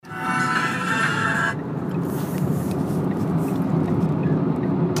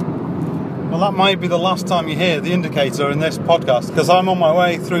that might be the last time you hear the indicator in this podcast, because I'm on my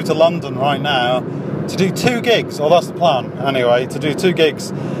way through to London right now to do 2 gigs, or that's the plan anyway, to do 2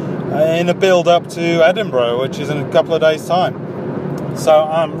 gigs in a build up to Edinburgh, which is in a couple of days' time. So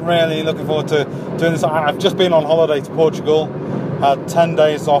I'm really looking forward to doing this. I've just been on holiday to Portugal, had 10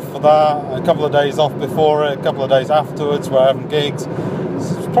 days off for that, a couple of days off before it, a couple of days afterwards where I haven't gigged.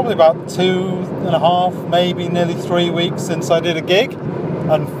 It's probably about 2.5, maybe nearly 3 weeks since I did a gig.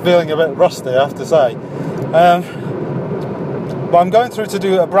 I'm feeling a bit rusty, I have to say. But I'm going through to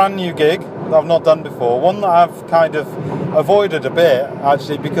do a brand new gig that I've not done before. One that I've kind of avoided a bit,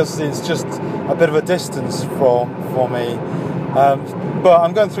 actually, because it's just a bit of a distance for me. But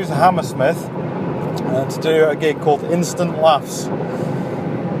I'm going through to Hammersmith to do a gig called Instant Laughs.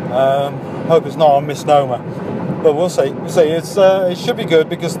 Hope it's not a misnomer, but we'll see. It should be good,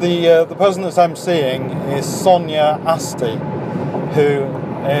 because the person that's emceeing is Sonia Asti, who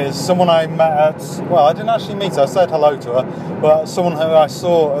is someone I met at, well, I didn't actually meet her, I said hello to her, but someone who I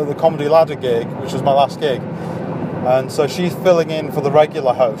saw at the Comedy Ladder gig, which was my last gig. And so she's filling in for the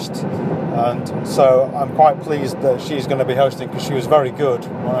regular host. And so I'm quite pleased that she's going to be hosting, because she was very good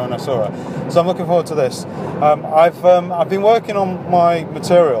when I saw her. So I'm looking forward to this. I've been working on my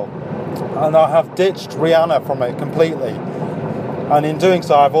material, and I have ditched Rihanna from it completely. And in doing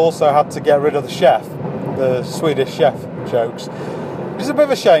so, I've also had to get rid of the Swedish chef jokes. It's a bit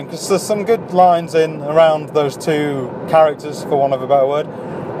of a shame, because there's some good lines in around those 2 characters, for want of a better word.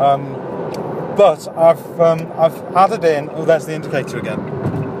 But I've added in. Oh, there's the indicator again.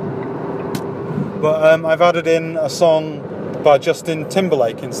 But I've added in a song by Justin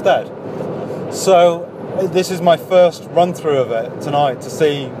Timberlake instead. So this is my first run through of it tonight to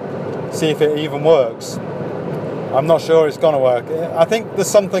see if it even works. I'm not sure it's going to work. I think there's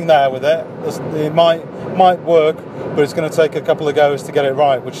something there with it. It might work, but it's going to take a couple of goes to get it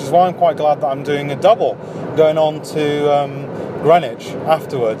right, which is why I'm quite glad that I'm doing a double, going on to Greenwich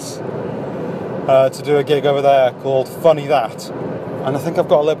afterwards to do a gig over there called Funny That. And I think I've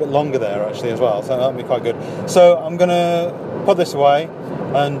got a little bit longer there actually as well, so that'll be quite good. So I'm going to put this away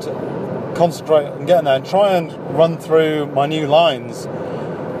and concentrate on getting there and try and run through my new lines.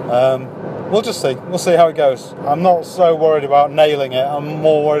 We'll just see. We'll see how it goes. I'm not so worried about nailing it. I'm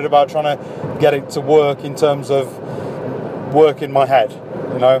more worried about trying to get it to work in terms of work in my head.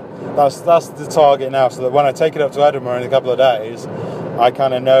 You know, that's the target now, so that when I take it up to Edinburgh in a couple of days, I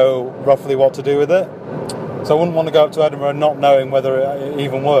kind of know roughly what to do with it. So I wouldn't want to go up to Edinburgh not knowing whether it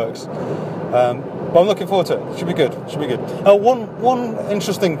even works. But I'm looking forward to it. Should be good. One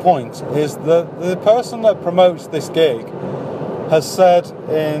interesting point is that the person that promotes this gig has said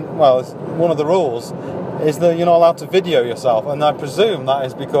one of the rules is that you're not allowed to video yourself, and I presume that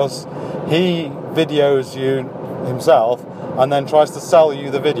is because he videos you himself and then tries to sell you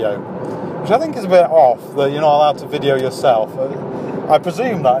the video, which I think is a bit off, that you're not allowed to video yourself. I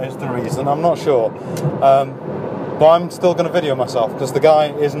presume that is the reason, I'm not sure. But I'm still going to video myself, because the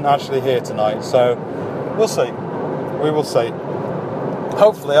guy isn't actually here tonight, so we'll see. We will see.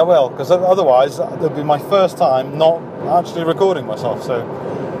 Hopefully I will, because otherwise it'll be my first time not actually recording myself, so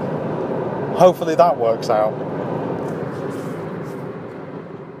hopefully that works out.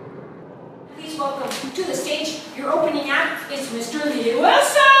 Please welcome to the stage your opening act is Mr. Lee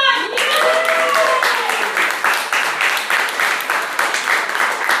Wilson!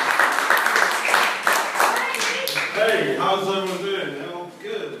 Hey, how's everyone doing? All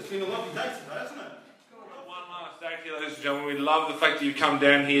good. It's been a lovely day today, hasn't it? One last thank you, ladies and gentlemen. We love the fact that you've come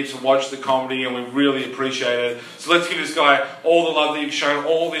down here to watch the comedy, and we really appreciate it. So let's give this guy all the love that you've shown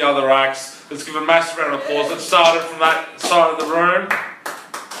all the other acts. Let's give a massive round of applause. Let's start it from that side of the room.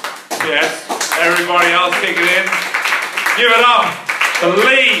 Yes, everybody else kick it in. Give it up to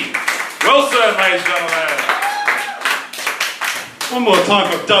Lee Wilson, ladies and gentlemen. One more time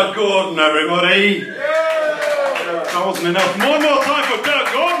for Doug Gordon, everybody. That wasn't enough. One more time for Doug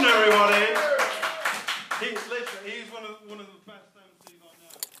Gordon, everybody. He's one of the best MCs I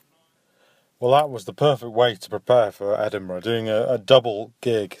know. Well, that was the perfect way to prepare for Edinburgh, doing a double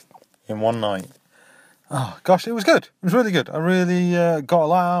gig in one night. Oh, gosh, it was good. It was really good. I really got a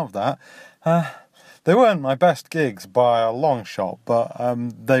lot out of that. They weren't my best gigs by a long shot, but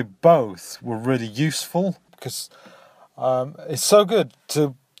they both were really useful, because it's so good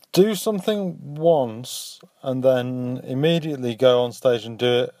to do something once and then immediately go on stage and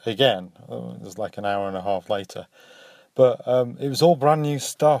do it again. It was like an hour and a half later. But it was all brand new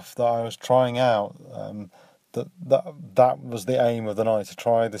stuff that I was trying out. That was the aim of the night, to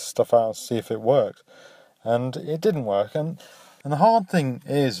try this stuff out and see if it worked. And it didn't work. And the hard thing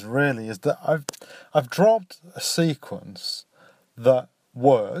is that I've dropped a sequence that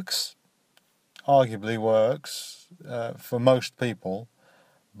works, arguably works for most people,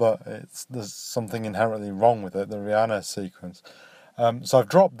 but there's something inherently wrong with it, the Rihanna sequence. So I've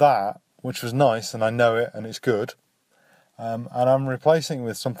dropped that, which was nice, and I know it, and it's good. And I'm replacing it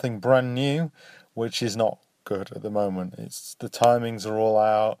with something brand new, which is not good at the moment. The timings are all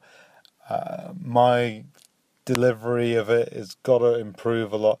out. My delivery of it has got to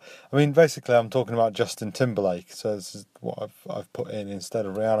improve a lot. I mean, basically, I'm talking about Justin Timberlake, so this is what I've put in instead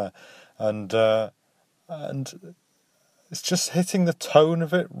of Rihanna, and it's just hitting the tone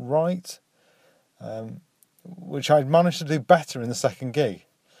of it right, which I managed to do better in the second gig,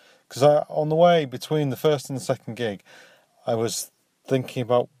 because on the way between the first and the second gig, I was thinking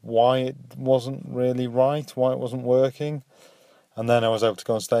about why it wasn't really right, why it wasn't working. And then I was able to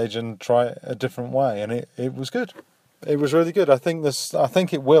go on stage and try it a different way, and it was good. It was really good. I think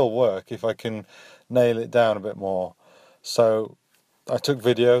it will work if I can nail it down a bit more. So I took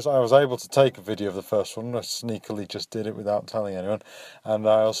videos. I was able to take a video of the first one. I sneakily just did it without telling anyone. And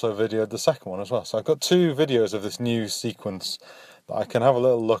I also videoed the second one as well. So I've got 2 videos of this new sequence that I can have a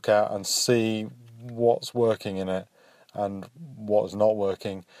little look at and see what's working in it and what's not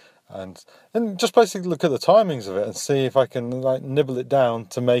working. And just basically look at the timings of it and see if I can nibble it down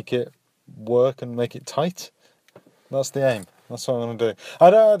to make it work and make it tight. That's the aim. That's what I'm going to do.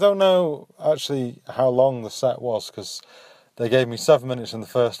 I don't know actually how long the set was, because they gave me 7 minutes in the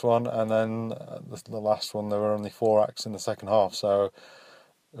first one, and then the last one there were only 4 acts in the second half, so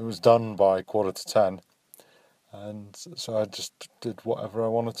it was done by 9:45. And so I just did whatever I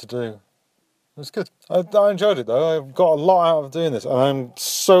wanted to do. It was good. I enjoyed it though. I've got a lot out of doing this, and I'm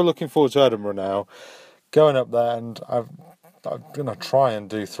so looking forward to Edinburgh now. Going up there, and I'm going to try and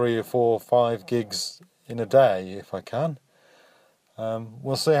do 3 or 4 or 5 gigs in a day if I can.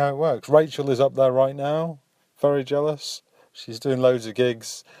 We'll see how it works. Rachel is up there right now, very jealous. She's doing loads of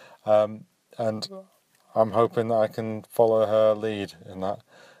gigs, and I'm hoping that I can follow her lead in that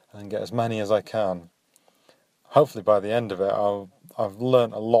and get as many as I can. Hopefully by the end of it, I've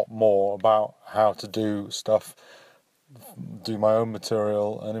learnt a lot more about how to do stuff, do my own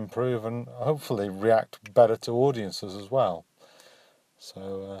material and improve, and hopefully react better to audiences as well.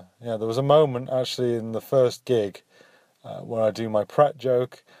 So there was a moment actually in the first gig where I do my Pret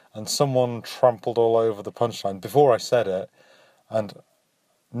joke and someone trampled all over the punchline before I said it, and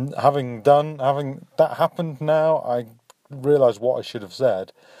having that happened now, I realise what I should have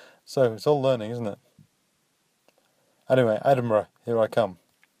said. So it's all learning, isn't it? Anyway, Edinburgh, here I come.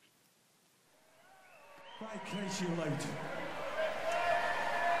 Right, crazy loud.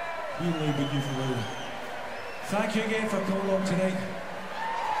 Really beautiful loud. Thank you again for coming along tonight.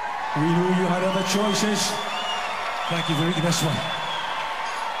 We know you had other choices. Thank you for making this one.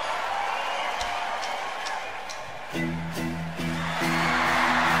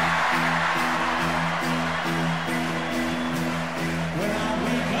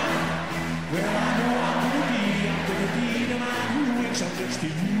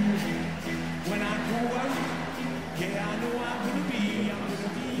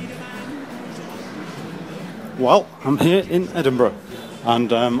 Well, I'm here in Edinburgh,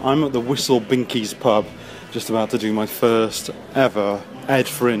 and I'm at the Whistle Binkies pub, just about to do my first ever Ed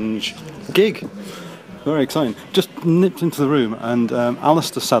Fringe gig. Very exciting. Just nipped into the room, and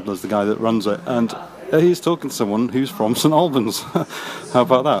Alistair Sadler's the guy that runs it, and he's talking to someone who's from St Albans. How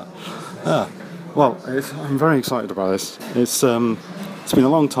about that? Yeah. Well, I'm very excited about this. It's been a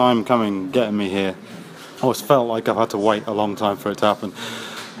long time coming, getting me here. I always felt like I've had to wait a long time for it to happen.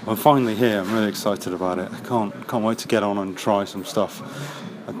 I'm finally here. I'm really excited about it. I can't wait to get on and try some stuff.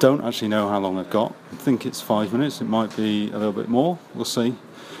 I don't actually know how long I've got. I think it's 5 minutes. It might be a little bit more. We'll see.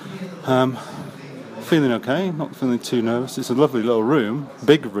 Feeling okay. Not feeling too nervous. It's a lovely little room.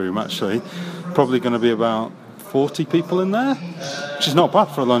 Big room, actually. Probably going to be about 40 people in there, which is not bad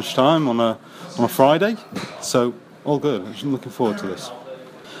for a lunchtime on a Friday. So all good. I'm looking forward to this.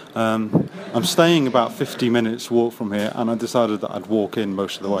 I'm staying about 50 minutes walk from here, and I decided that I'd walk in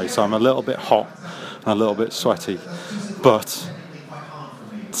most of the way, so I'm a little bit hot and a little bit sweaty, but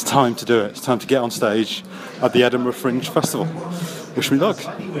it's time to do it. It's time to get on stage at the Edinburgh Fringe Festival. Wish me luck.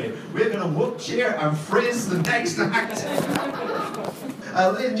 Anyway, we're going to walk here and frizz the next act.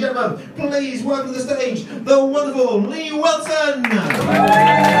 Ladies and gentlemen, please welcome to the stage the wonderful Lee Wilson.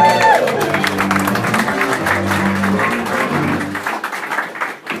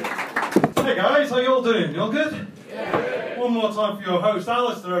 Hey guys, how you all doing? You all good? Yeah. One more time for your host,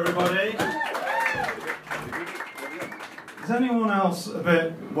 Alistair, everybody. Is anyone else a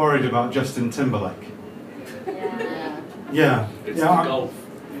bit worried about Justin Timberlake? Yeah. It's the golf.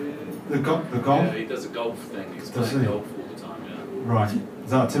 The golf? Yeah, he does a golf thing. He's playing golf all the time, yeah. Right.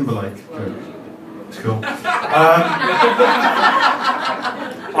 Is that a Timberlake joke? It's cool.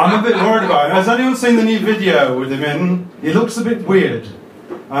 I'm a bit worried about it. Has anyone seen the new video with him in? It looks a bit weird.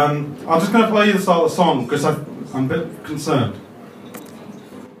 I'm just going to play you the start of the song because I'm a bit concerned.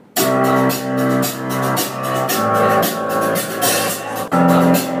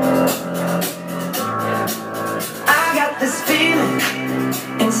 I got this feeling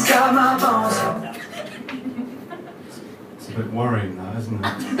inside my bones. It's a bit worrying, that, isn't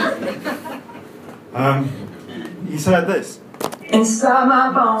it? He said this. Inside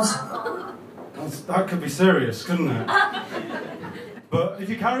my bones. That could be serious, couldn't it? But if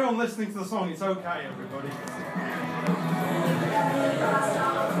you carry on listening to the song, it's okay, everybody.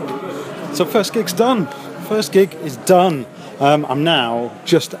 So first gig's done. First gig is done. I'm now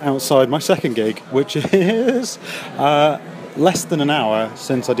just outside my second gig, which is less than an hour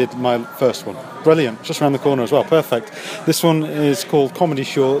since I did my first one. Brilliant, just around the corner as well, perfect. This one is called Comedy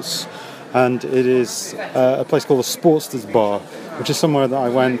Shorts, and it is a place called the Sportsters Bar, which is somewhere that I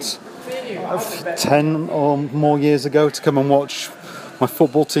went 10 or more years ago to come and watch my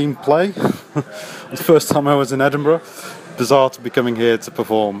football team play. It was the first time I was in Edinburgh. Bizarre to be coming here to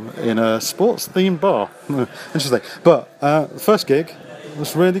perform in a sports-themed bar. Interesting. But the first gig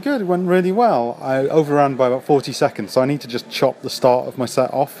was really good. It went really well. I overran by about 40 seconds, so I need to just chop the start of my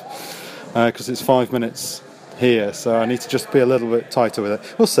set off because it's 5 minutes here, so I need to just be a little bit tighter with it.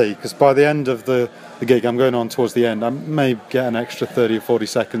 We'll see, because by the end of the gig, I'm going on towards the end, I may get an extra 30 or 40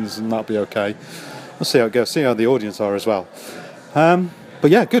 seconds and that'll be okay. We'll see how it goes, see how the audience are as well.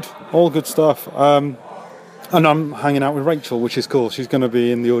 But yeah, good, all good stuff. And I'm hanging out with Rachel, which is cool. She's going to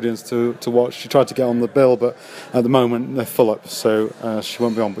be in the audience to watch. She tried to get on the bill, but at the moment they're full up, so she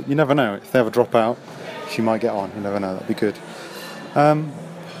won't be on. But you never know, if they ever drop out, she might get on. You never know, that'd be good.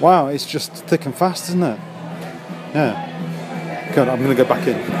 Wow, it's just thick and fast, isn't it? Yeah. Good, I'm going to go back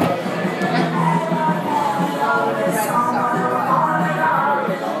in.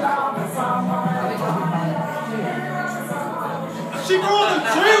 She brought them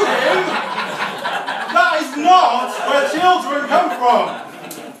to him! That is not where children come from!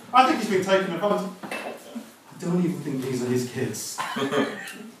 I think he's been taken advantage. I don't even think these are his kids.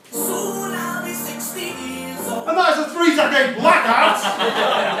 And that is a 3-decade blackout!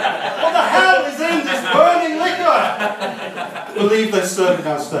 What the hell is in this burning liquor? I believe they're serving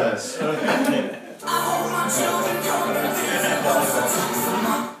downstairs.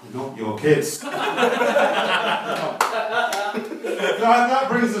 Not your kids. That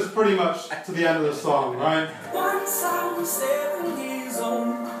brings us pretty much to the end of the song, right? Once I was 7 years old,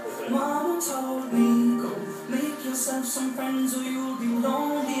 Mama told me, go make yourself some friends or you'll be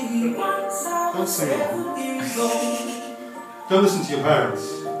lonely. Once I was 7 years old. Don't listen to your parents.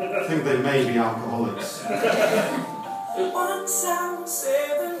 I think they may be alcoholics. Once I was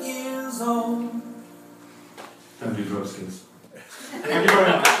 7 years old. Don't do drugs, kids. Thank you very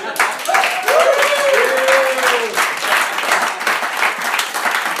much.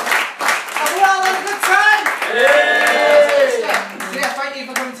 Thank you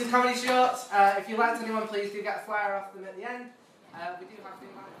for coming to Comedy Shorts. If you liked anyone, please do get a flyer off them at the end. We do have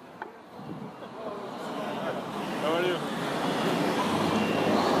things like... How are you?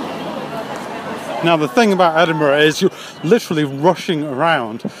 Now the thing about Edinburgh is you're literally rushing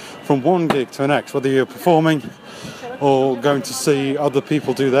around from one gig to the next, whether you're performing or going to see other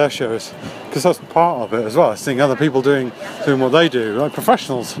people do their shows, because that's part of it as well, seeing other people doing what they do, like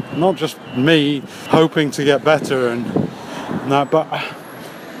professionals, not just me hoping to get better and that. But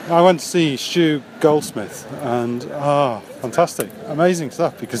I went to see Stu Goldsmith and fantastic, amazing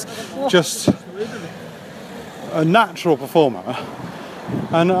stuff, because just a natural performer.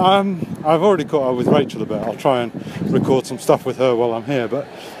 And I've already caught up with Rachel a bit. I'll try and record some stuff with her while I'm here, but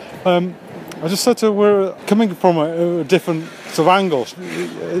I just said to her, we're coming from a different sort of angle.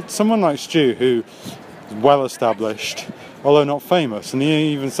 It's someone like Stu who is well established, although not famous, and he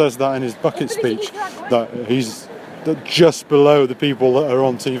even says that in his bucket speech, that he's just below the people that are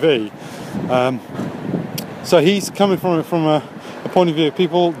on TV. So he's coming from a point of view,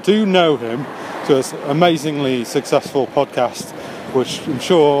 people do know him to his amazingly successful podcast, which I'm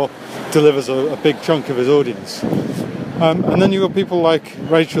sure delivers a big chunk of his audience. And then you've got people like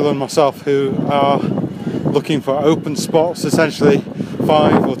Rachel and myself who are looking for open spots, essentially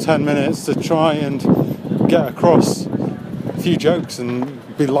 5 or 10 minutes to try and get across a few jokes and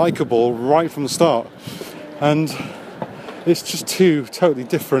be likeable right from the start. And it's just two totally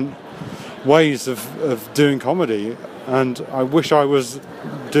different ways of doing comedy, and I wish I was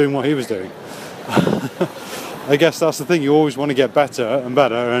doing what he was doing. I guess that's the thing, you always want to get better and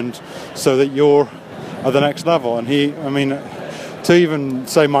better, and so that you're at the next level. And to even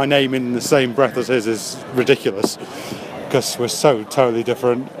say my name in the same breath as his is ridiculous, because we're so totally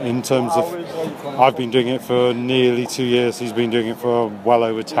different in terms of, I've been doing it for nearly 2 years, he's been doing it for well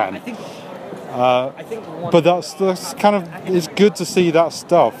over 10. But that's kind of, it's good to see that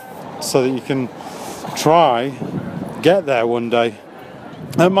stuff so that you can try get there one day.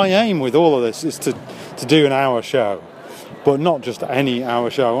 And my aim with all of this is to do an hour show, but not just any hour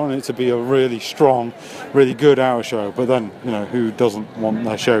show. I want it to be a really strong, really good hour show, but then, you know, who doesn't want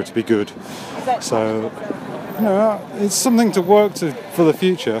their show to be good? So, you know, it's something to work to for the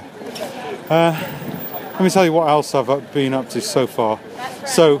future. Let me tell you what else I've been up to so far.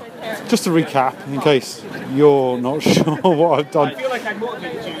 So, just to recap, in case you're not sure what I've done.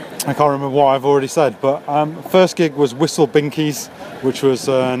 I can't remember what I've already said, but first gig was Whistle Binkies, which was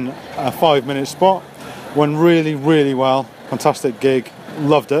a 5-minute spot. Went really, really well. Fantastic gig.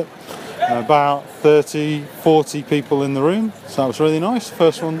 Loved it. About 30, 40 people in the room, so that was really nice.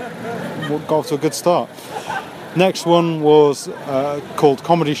 First one got off to a good start. Next one was called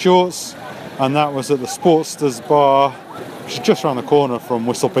Comedy Shorts, and that was at the Sportsters Bar, which is just around the corner from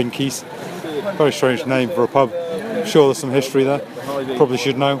Whistle Binkies. Very strange name for a pub. I'm sure there's some history there. Probably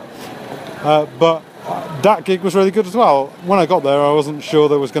should know. But that gig was really good as well. When I got there, I wasn't sure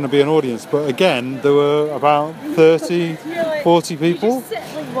there was going to be an audience, but again, there were about 30, 40 people.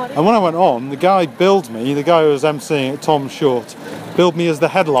 And when I went on, the guy billed me, the guy who was emceeing it, Tom Short, billed me as the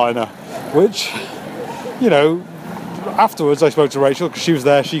headliner, which, you know, afterwards I spoke to Rachel, because she was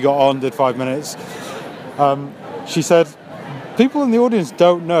there, she got on, did 5 minutes. She said, people in the audience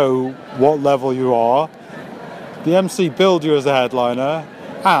don't know what level you are. The MC billed you as a headliner,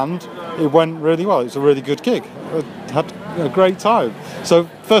 and it went really well. It was a really good gig. I had a great time. So,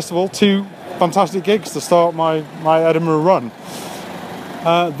 first of all, 2 fantastic gigs to start my Edinburgh run.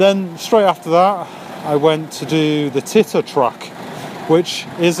 Then, straight after that, I went to do the Titter Truck, which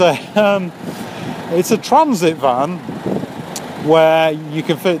is it's a transit van where you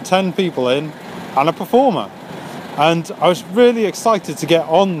can fit 10 people in and a performer. And I was really excited to get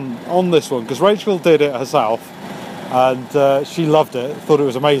on this one, because Rachel did it herself, and she loved it, thought it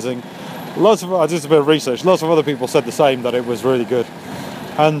was amazing. I did a bit of research, lots of other people said the same, that it was really good.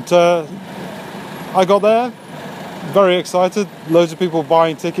 And I got there, very excited, loads of people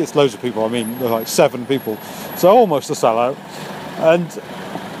buying tickets, loads of people, I mean, there were like 7 people, so almost a sellout. And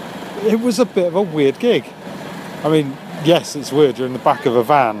it was a bit of a weird gig. I mean, yes, it's weird, you're in the back of a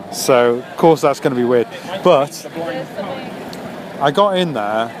van, so of course that's going to be weird. But I got in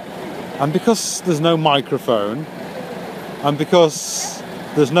there, and because there's no microphone, and because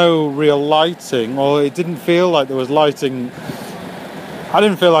there's no real lighting, or it didn't feel like there was lighting, I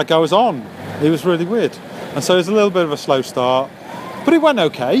didn't feel like I was on. It was really weird. And so it was a little bit of a slow start, but it went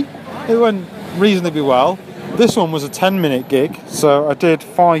okay. It went reasonably well. This one was a 10-minute gig, so I did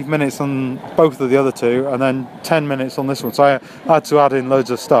 5 minutes on both of the other 2, and then 10 minutes on this one, so I had to add in loads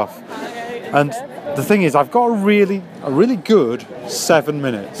of stuff. And the thing is, I've got a really good 7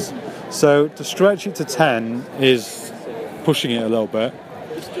 minutes, so to stretch it to 10 is pushing it a little bit,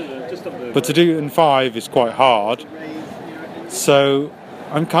 but to do it in 5 is quite hard. So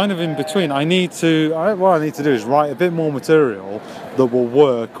I'm kind of in between. What I need to do is write a bit more material that will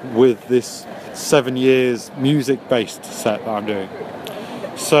work with this 7 years music-based set that I'm doing.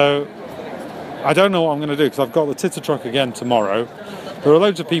 So I don't know what I'm going to do, because I've got the Titter Truck again tomorrow. There are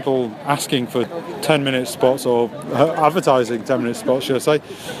loads of people asking for 10-minute spots, or advertising 10-minute spots, should I say,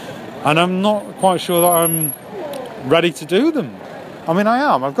 and I'm not quite sure that I'm ready to do them. I mean, I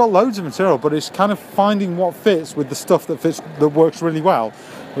am. I've got loads of material, but it's kind of finding what fits with the stuff that works really well,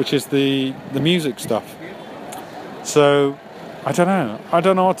 which is the music stuff. So I don't know. I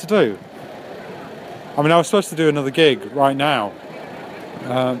don't know what to do. I mean, I was supposed to do another gig right now,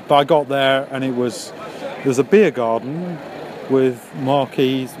 but I got there and there's a beer garden with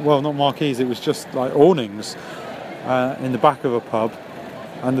marquees, well, not marquees, it was just like awnings in the back of a pub,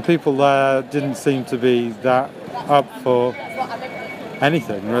 and the people there didn't seem to be that up for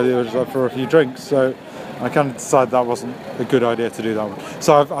anything, really. It was up for a few drinks, so I kind of decided that wasn't a good idea to do that one.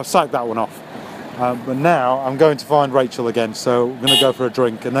 So I've sacked that one off. But now I'm going to find Rachel again, so we're going to go for a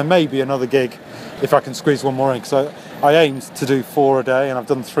drink, and then maybe another gig if I can squeeze one more in, because I aimed to do 4 a day and I've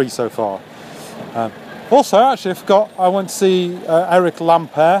done 3 so far. Also, actually, I forgot, I went to see Eric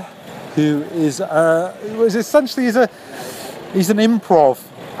Lampere, who is essentially he's an improv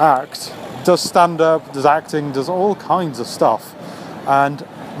act, does stand-up, does acting, does all kinds of stuff. And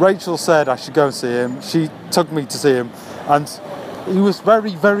Rachel said I should go and see him. She took me to see him, and he was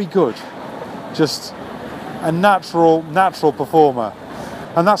very, very good. Just a natural performer.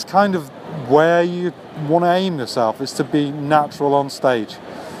 And that's kind of where you want to aim yourself, is to be natural on stage.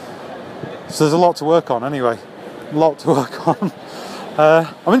 So there's a lot to work on anyway. A lot to work on.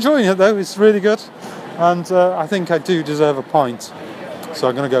 I'm enjoying it though, it's really good. And I think I do deserve a pint. So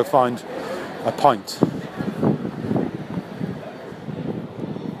I'm going to go find a pint.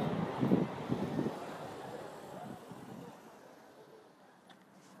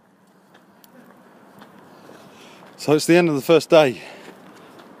 So it's the end of the first day.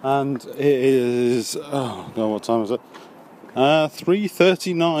 And it is, oh god, what time is it?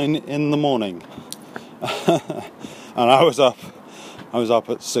 3:39 in the morning. And I was up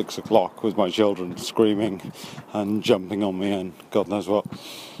at 6 o'clock with my children screaming and jumping on me and God knows what.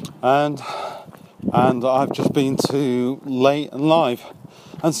 And I've just been to Late and Live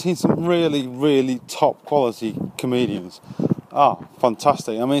and seen some really, really top quality comedians.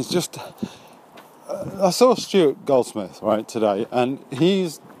 Fantastic. I mean, it's just, I saw Stuart Goldsmith, right, today, and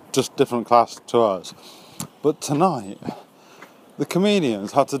he's just different class to us. But tonight, the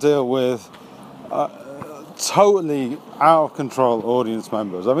comedians had to deal with totally out of control audience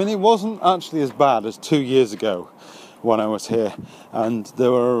members. I mean, it wasn't actually as bad as 2 years ago when I was here, and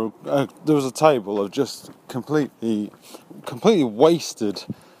there was a table of just completely wasted,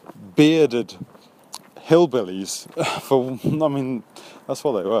 bearded hillbillies. I mean, that's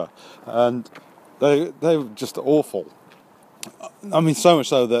what they were, and they were just awful. I mean, so much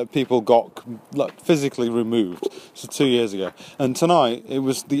so that people got physically removed. So 2 years ago, and tonight it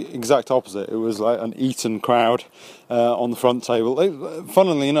was the exact opposite. It was like an Eton crowd on the front table.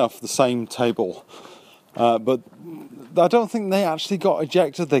 Funnily enough, the same table, but I don't think they actually got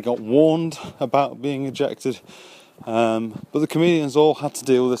ejected. They got warned about being ejected, but the comedians all had to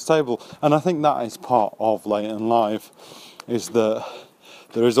deal with this table, and I think that is part of Late and Live, is that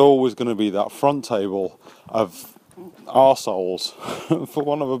there is always going to be that front table of arseholes, for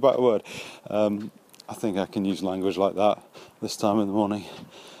want of a better word. I think I can use language like that this time in the morning.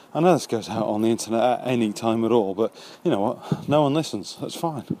 I know this goes out on the internet at any time at all, but you know what? No one listens. That's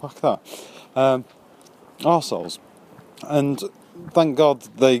fine. Fuck that. Arseholes. And thank God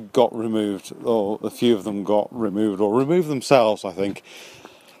they got removed, or a few of them got removed, or removed themselves, I think.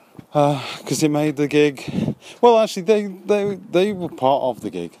 Because it made the gig. Well, actually, they were part of the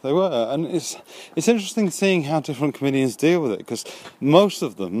gig. They were, and it's interesting seeing how different comedians deal with it. Because most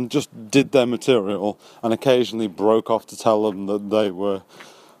of them just did their material and occasionally broke off to tell them that they were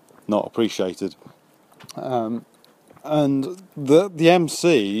not appreciated. And the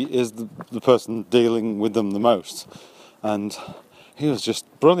MC is the person dealing with them the most, and he was just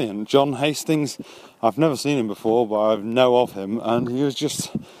brilliant. John Hastings, I've never seen him before, but I know of him, and he was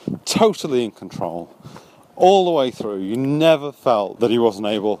just totally in control all the way through. You never felt that he wasn't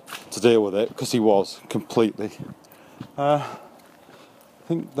able to deal with it, because he was completely. I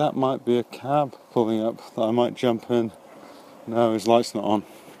think that might be a cab pulling up that I might jump in. No, his light's not on.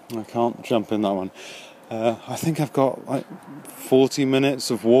 I can't jump in that one. I think I've got like 40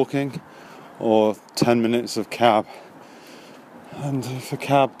 minutes of walking or 10 minutes of cab. And if a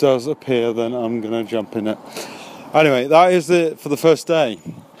cab does appear, then I'm going to jump in it. Anyway, that is it for the first day.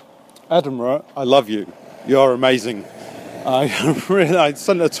 Edinburgh, I love you. You're amazing. I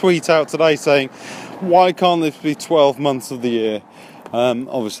sent a tweet out today saying, why can't this be 12 months of the year?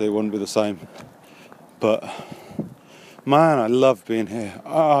 Obviously, it wouldn't be the same. But, man, I love being here.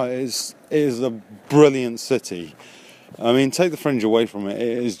 It is a brilliant city. I mean, take the fringe away from it.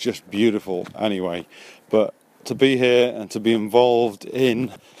 It is just beautiful anyway. But to be here and to be involved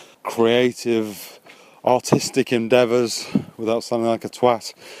in creative, artistic endeavours without sounding like a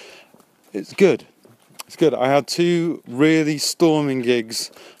twat, it's good. It's good. I had 2 really storming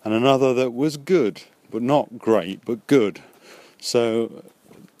gigs and another that was good, but not great, but good. So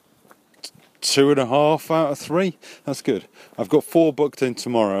 2.5 out of 3, that's good. I've got 4 booked in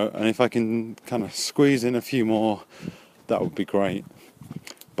tomorrow, and if I can kind of squeeze in a few more, that would be great.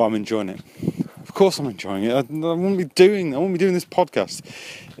 But I'm enjoying it. Of course I'm enjoying it. I wouldn't be doing this podcast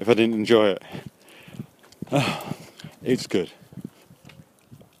if I didn't enjoy it. It's good.